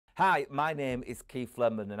Hi, my name is Keith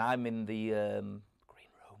Lemon and I'm in the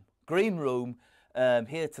green room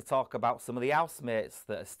here to talk about some of the housemates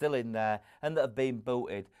that are still in there and that have been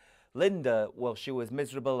booted. Linda, well, she was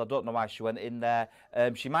miserable. I don't know why she went in there.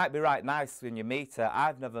 She might be right nice when you meet her.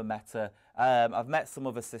 I've never met her. I've met some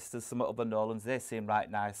of her sisters, some other Nolans. They seem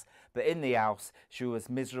right nice. But in the house, she was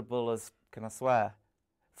miserable as, can I swear?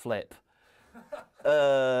 Flip.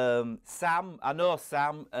 Sam, I know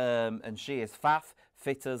Sam, and she is faff,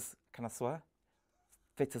 fit as, can I swear?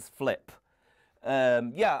 Fit as Flip.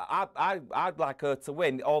 Yeah, I'd like her to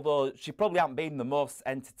win, although she probably hasn't been the most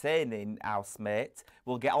entertaining housemate.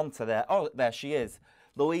 We'll get on to that. Oh, there she is.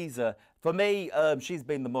 Louisa. For me, she's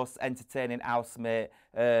been the most entertaining housemate.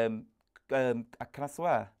 Can I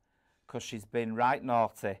swear? Because she's been right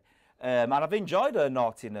naughty. And I've enjoyed her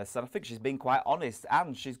naughtiness, and I think she's been quite honest,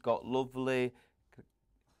 and she's got lovely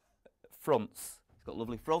fronts. She's got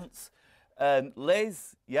lovely fronts.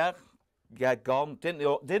 Liz, yeah, gone. Didn't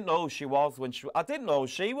know who she was when she. I didn't know who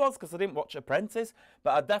she was because I didn't watch Apprentice,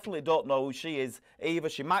 but I definitely don't know who she is either.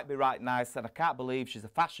 She might be right nice, and I can't believe she's a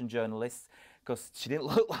fashion journalist because she didn't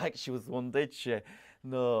look like she was one, did she?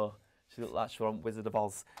 No, she looked like she was on Wizard of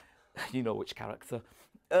Oz. You know which character.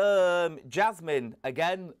 Jasmine,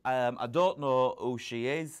 again, I don't know who she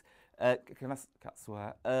is. Can't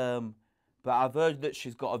swear. But I've heard that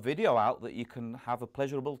she's got a video out that you can have a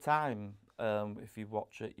pleasurable time if you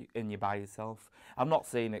watch it and you're by yourself. I'm not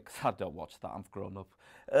seeing it because I don't watch that. I'm grown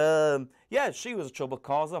up. Yeah, she was a trouble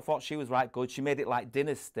causer. I thought she was right good. She made it like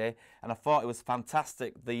Dynasty, and I thought it was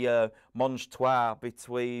fantastic. The mange trois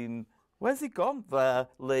between. Where's he gone? There,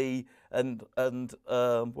 Lee, and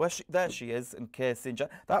there she is, and Casey and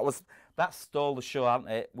Jack. That stole the show, hasn't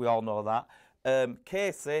it? We all know that.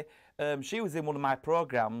 Casey, she was in one of my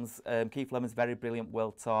programmes, Keith Lemon's Very Brilliant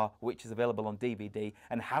World Tour, which is available on DVD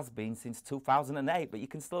and has been since 2008, but you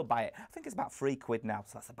can still buy it. I think it's about £3 now,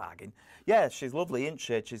 so that's a bargain. Yeah, she's lovely, isn't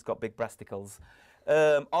she? She's got big breasticles.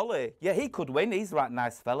 Ollie, yeah, he could win. He's a right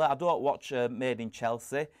nice fella. I don't watch Made in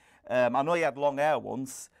Chelsea. I know he had long hair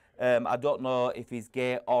once. I don't know if he's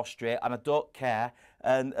gay or straight, and I don't care.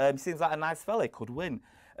 And he seems like a nice fella. He could win.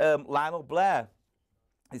 Lionel Blair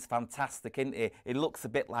is fantastic, isn't he? He looks a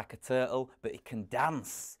bit like a turtle, but he can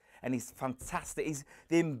dance. And he's fantastic. He's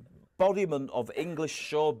the embodiment of English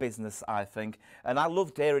show business, I think. And I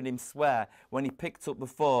loved hearing him swear when he picked up the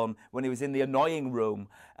phone, when he was in the annoying room,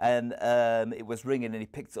 and it was ringing, and he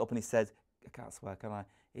picked it up and he said, I can't swear, can I?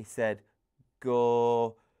 He said,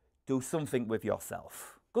 go do something with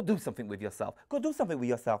yourself. Go do something with yourself. Go do something with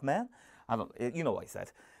yourself, man. I don't. You know what he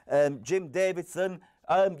said. Jim Davidson.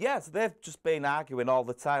 Yes, they've just been arguing all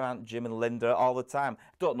the time, aren't Jim and Linda, all the time.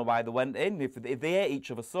 Don't know why they went in. If they hate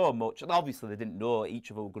each other so much, and obviously they didn't know each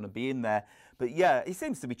other were going to be in there. But yeah, he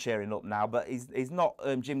seems to be cheering up now. But he's not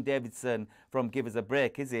Jim Davidson from Give Us a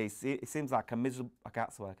Break, is he? He seems like a miserable. I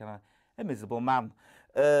can't swear, can I? A miserable man.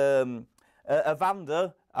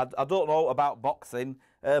 Evander. I don't know about boxing,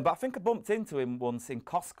 but I think I bumped into him once in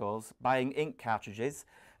Costco's buying ink cartridges.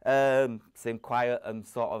 Seemed quiet and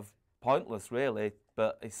sort of pointless, really,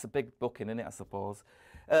 but it's a big booking, isn't it, I suppose.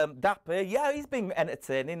 Dapper, yeah, he's been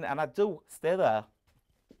entertaining, and I do stay there.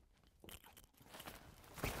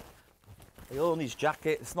 I own his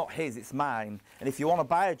jacket. It's not his, it's mine. And if you want to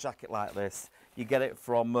buy a jacket like this, you get it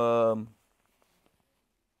from,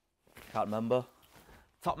 can't remember,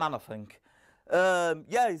 Top Man, I think.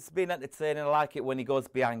 Yeah, he's been entertaining. I like it when he goes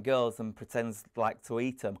behind girls and pretends like to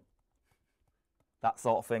eat them. That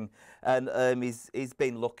sort of thing. And he's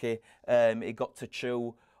been lucky. He got to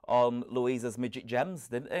chew on Louisa's midget gems,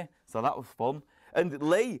 didn't he? So that was fun. And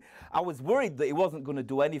Lee, I was worried that he wasn't going to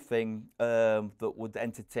do anything that would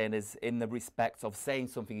entertain us in the respect of saying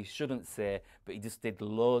something he shouldn't say, but he just did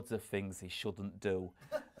loads of things he shouldn't do.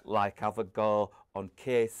 Like have a go on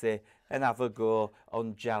Casey and have a go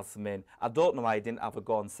on Jasmine. I don't know why he didn't have a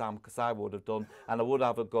go on Sam, because I would have done, and I would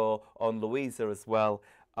have a go on Louisa as well.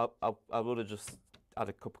 I would have just had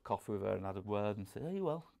a cup of coffee with her and had a word and said, hey,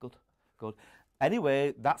 well, good, good.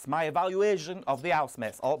 Anyway, that's my evaluation of the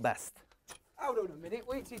housemates. All best. Hold on a minute,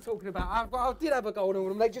 what's he talking about? I did have a go on all of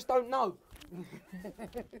them, they just don't know. I'm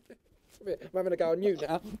having a go on you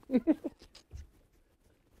now.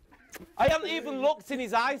 I haven't even looked in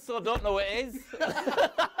his eyes, so I don't know what it is.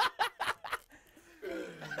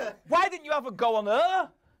 Why didn't you have a go on her?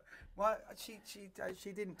 Well, she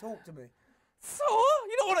didn't talk to me. So?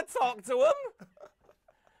 You don't want to talk to him?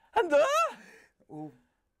 And her? Well,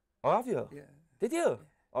 oh, have you? Yeah. Did you? Yeah.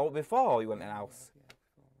 Oh, before you went in the house? Yeah,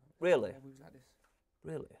 really? Yeah, we was like this.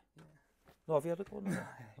 Really? Yeah. No, have you had a go on her?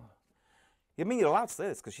 Oh. You mean you're allowed to say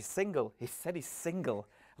this because she's single? He said he's single.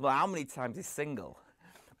 I don't know how many times he's single.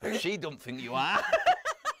 But she don't think you are.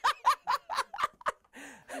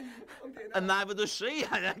 And neither does she,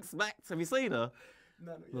 I expect. Have you seen her?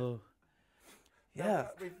 No, not yet. Oh. Yeah.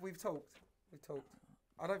 We've talked. We've talked.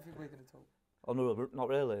 I don't think we're going to talk. Oh, no, not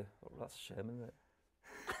really. Oh, that's a shame, isn't it?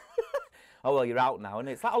 Oh, well, you're out now, and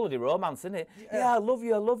it's that holiday romance, isn't it? Yeah, I love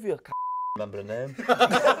you, I love you. I can't remember her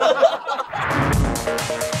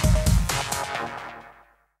name.